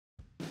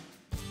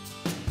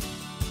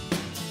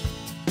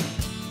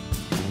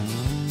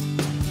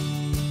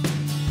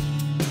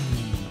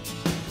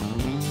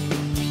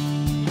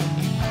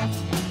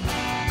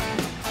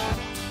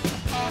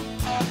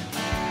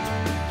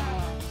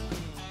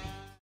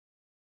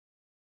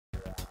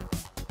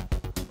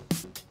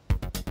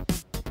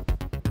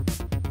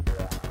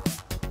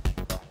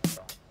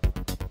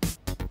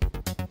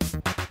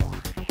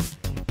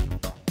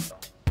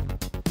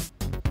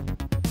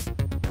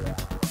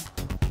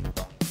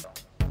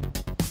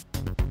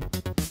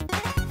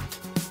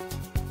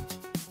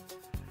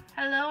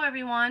Hello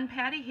everyone,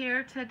 Patty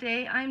here.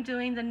 Today I'm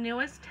doing the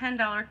newest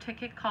 $10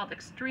 ticket called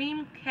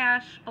Extreme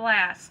Cash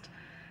Blast.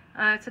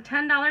 It's a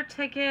 $10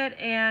 ticket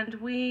and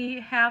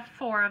we have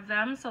 4 of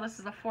them, so this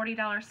is a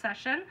 $40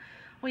 session.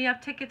 We have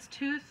tickets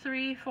 2,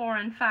 3, 4,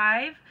 and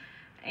 5,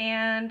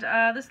 and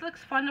this looks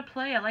fun to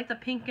play. I like the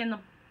pink and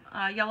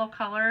the yellow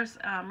colors,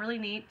 really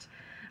neat.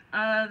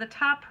 The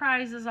top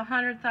prize is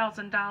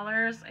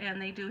 $100,000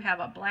 and they do have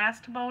a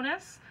blast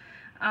bonus.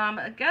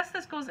 I guess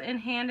this goes in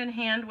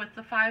hand with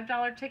the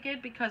 $5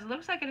 ticket because it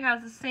looks like it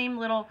has the same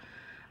little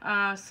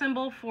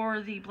symbol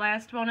for the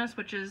blast bonus,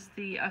 which is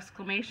the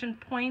exclamation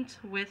point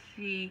with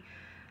the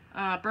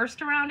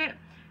burst around it.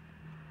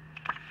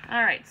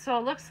 Alright, so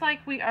it looks like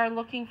we are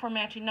looking for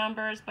matching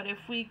numbers, but if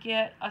we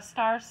get a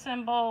star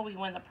symbol, we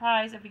win the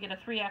prize. If we get a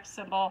 3x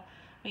symbol,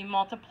 we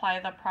multiply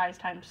the prize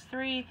times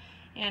 3.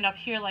 And up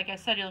here, like I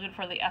said, you're looking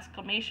for the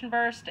exclamation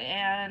burst,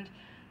 and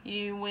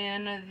you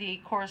win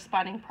the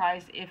corresponding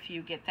prize if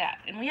you get that.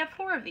 And we have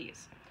 4 of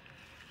these.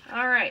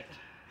 Alright,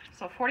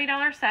 so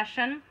 $40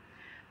 session.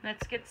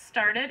 Let's get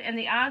started. And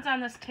the odds on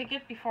this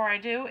ticket before I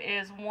do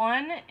is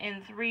 1 in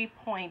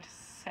 3.6.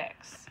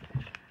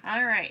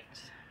 Alright.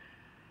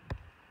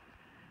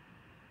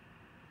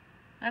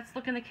 Let's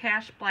look in the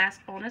Cash Blast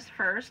bonus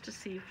first to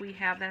see if we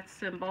have that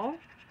symbol.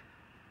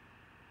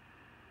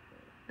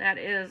 That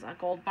is a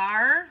gold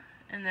bar.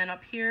 And then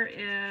up here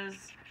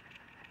is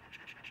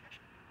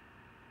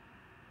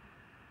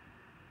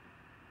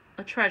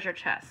a treasure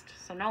chest,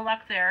 so no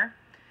luck there.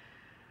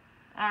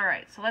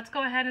 Alright, so let's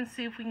go ahead and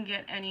see if we can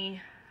get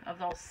any of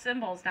those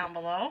symbols down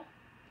below.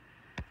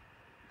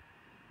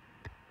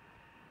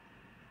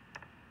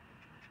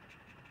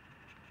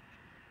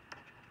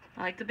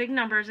 I like the big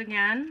numbers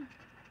again.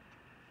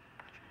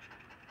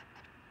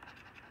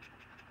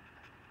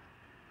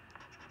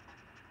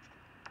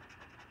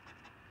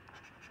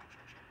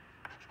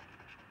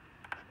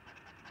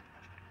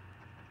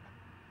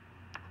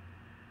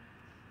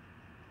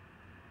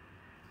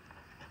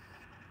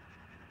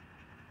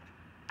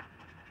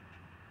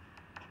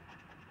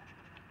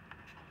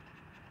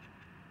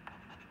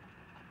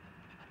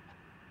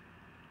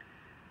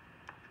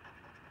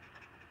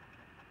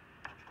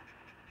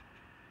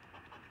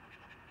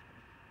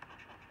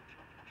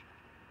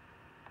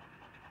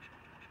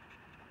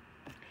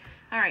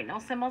 Alright, no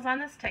symbols on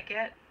this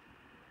ticket.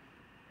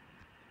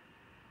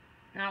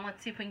 Now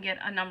let's see if we can get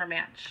a number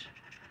match.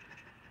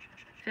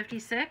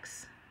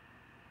 56?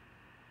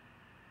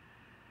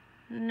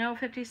 No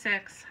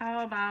 56.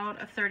 How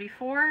about a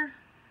 34?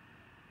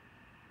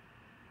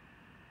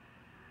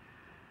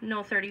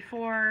 No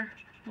 34.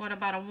 What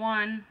about a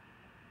 1?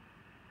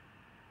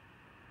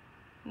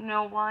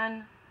 No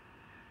 1.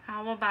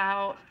 How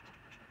about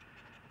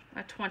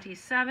a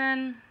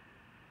 27?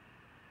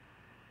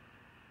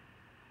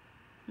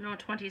 No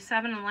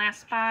 27 in the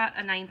last spot.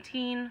 A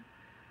 19.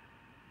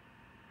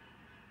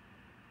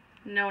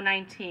 No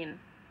 19.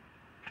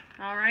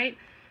 Alright,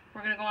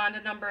 we're going to go on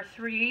to number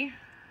 3.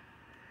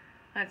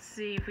 Let's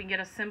see if we can get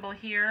a symbol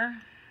here.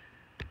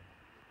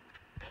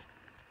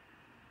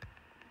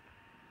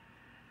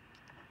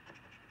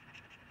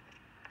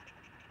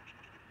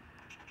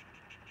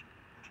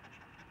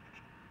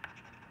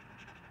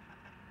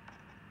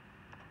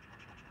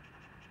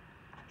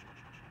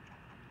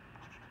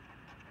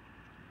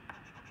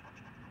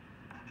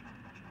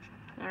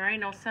 Alright,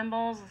 no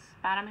symbols,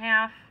 bottom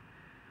half.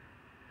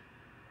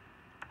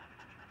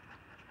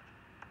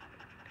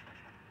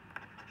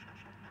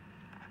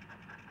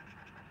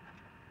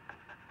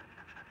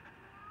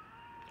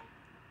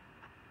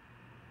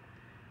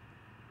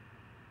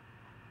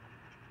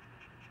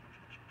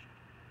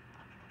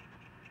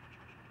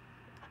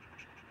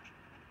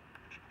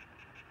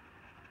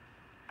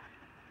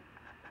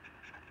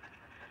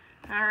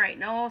 Alright,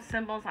 no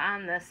symbols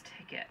on this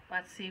ticket.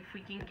 Let's see if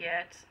we can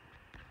get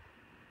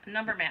a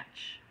number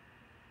match.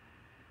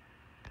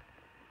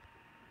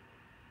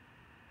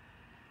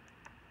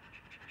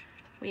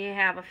 We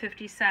have a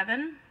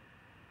 57.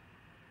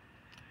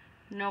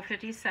 No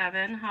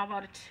 57. How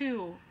about a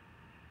 2?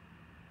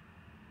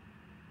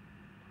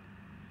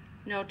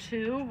 No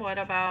 2. What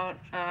about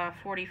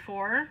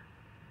 44?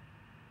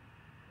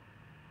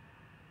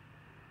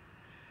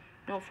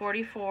 No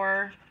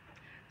 44.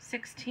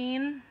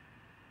 16.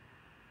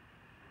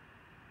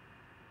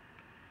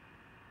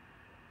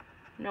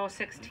 No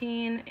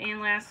 16.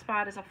 And last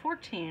spot is a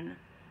 14.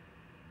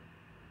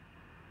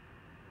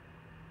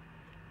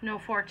 No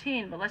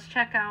 14, but let's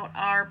check out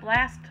our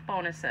blast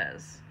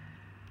bonuses.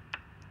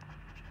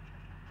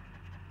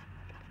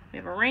 We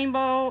have a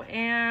rainbow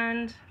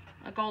and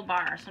a gold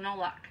bar, so no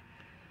luck.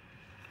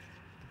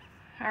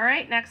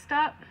 Alright, next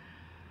up,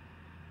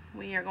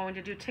 we are going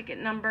to do ticket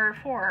number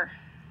 4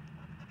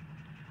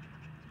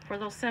 for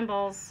those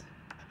symbols.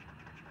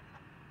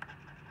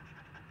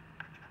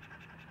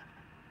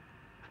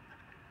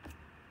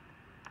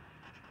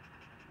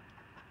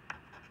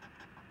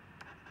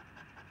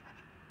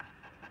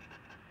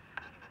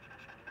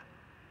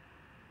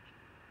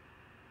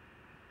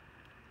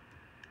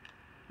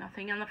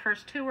 Nothing on the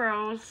first 2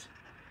 rows.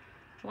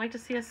 I'd like to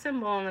see a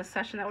symbol in this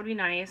session. That would be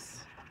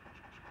nice.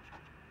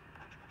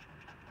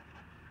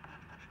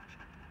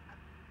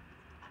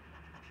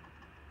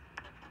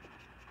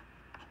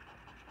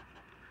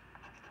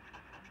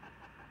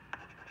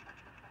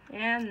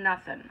 and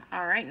nothing.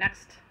 All right,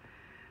 next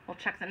we'll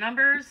check the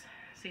numbers,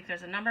 see if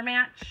there's a number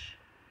match.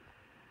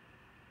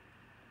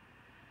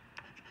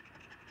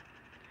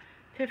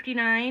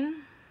 59.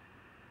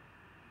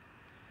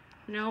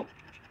 Nope.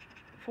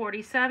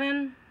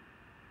 47.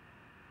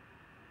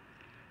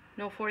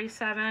 No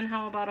 47.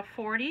 How about a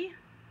 40?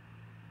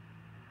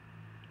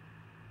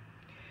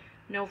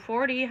 No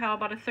 40. How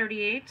about a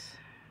 38?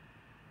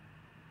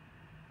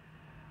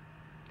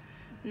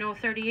 No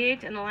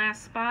 38. And the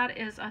last spot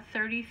is a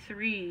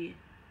 33.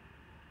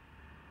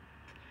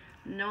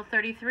 No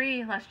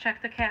 33. Let's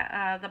check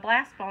the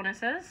blast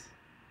bonuses.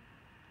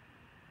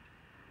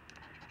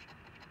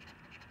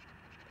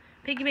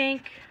 Piggy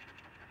bank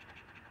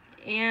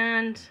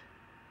and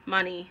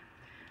money.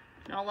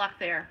 No luck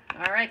there.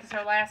 All right, this is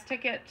our last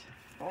ticket.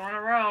 4 in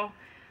a row.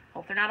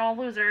 Hope they're not all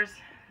losers.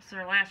 This is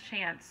our last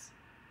chance.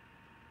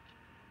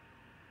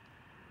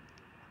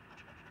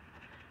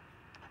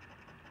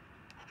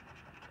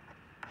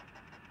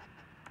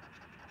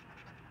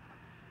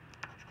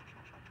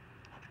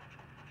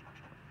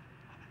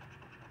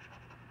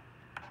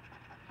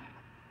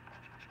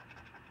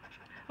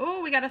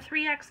 Oh, we got a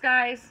 3X,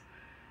 guys.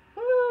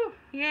 Woo!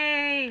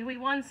 Yay! We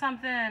won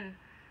something.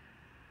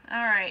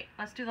 All right,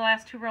 let's do the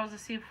last 2 rows to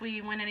see if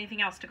we win anything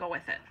else to go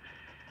with it.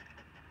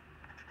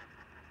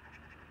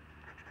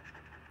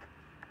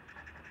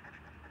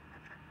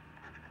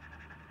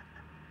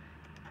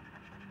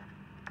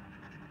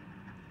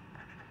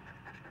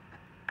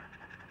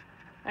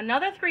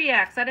 Another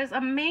 3X. That is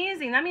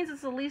amazing. That means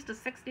it's at least a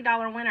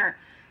 $60 winner.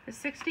 Is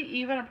 60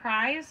 even a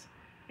prize?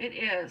 It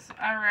is.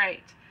 All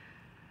right.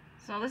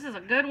 So this is a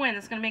good win.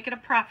 It's going to make it a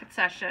profit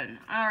session.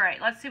 All right.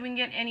 Let's see if we can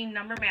get any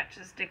number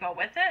matches to go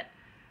with it.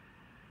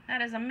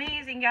 That is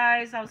amazing,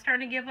 guys. I was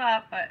starting to give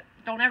up, but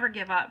don't ever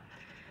give up.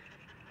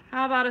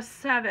 How about a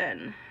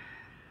 7?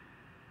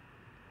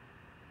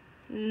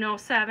 No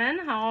 7.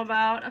 How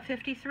about a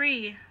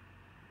 53?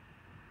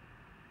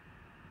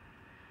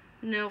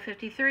 No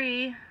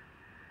 53.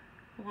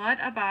 What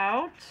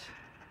about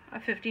a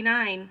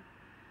 59?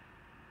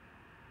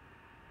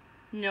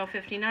 No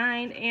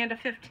 59. And a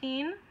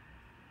 15?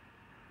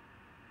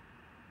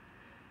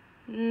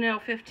 No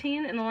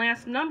 15. And the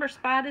last number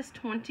spot is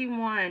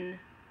 21.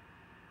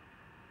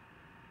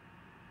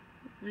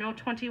 No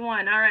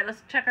 21. All right,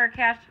 let's check our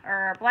cash or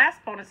our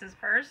blast bonuses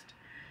first.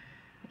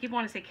 I keep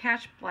wanting to say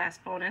cash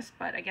blast bonus,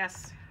 but I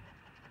guess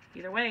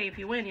either way, if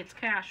you win, it's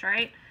cash,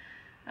 right?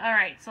 All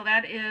right, so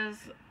that is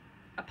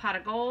a pot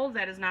of gold.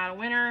 That is not a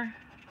winner.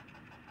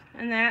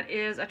 And that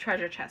is a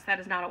treasure chest.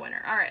 That is not a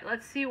winner. All right,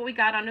 let's see what we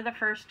got under the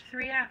first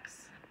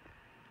 3X.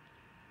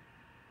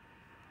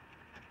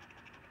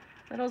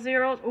 Little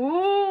zeros.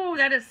 Ooh,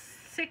 that is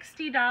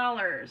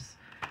 $60.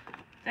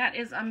 That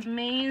is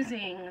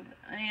amazing.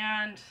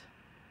 And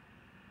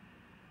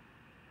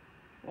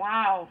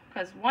wow,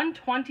 because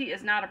 120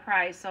 is not a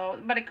prize. So,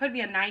 but it could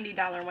be a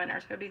 $90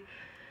 winner.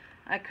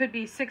 It could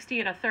be 60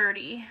 and a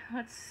 30.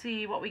 Let's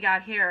see what we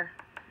got here.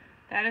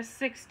 That is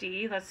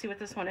 60. Let's see what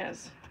this one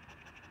is.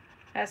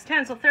 That's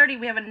 10, so 30.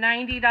 We have a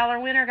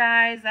 $90 winner,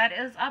 guys. That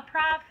is a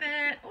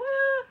profit.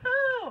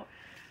 Woohoo!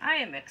 I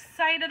am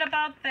excited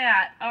about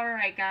that. All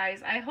right,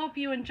 guys. I hope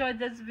you enjoyed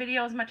this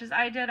video as much as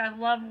I did. I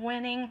love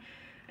winning.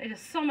 It is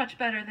so much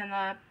better than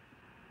the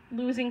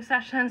losing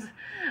sessions.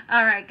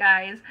 All right,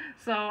 guys.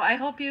 So I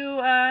hope you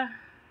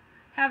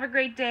have a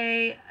great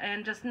day,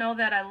 and just know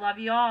that I love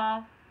you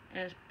all.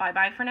 And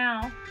bye-bye for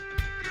now.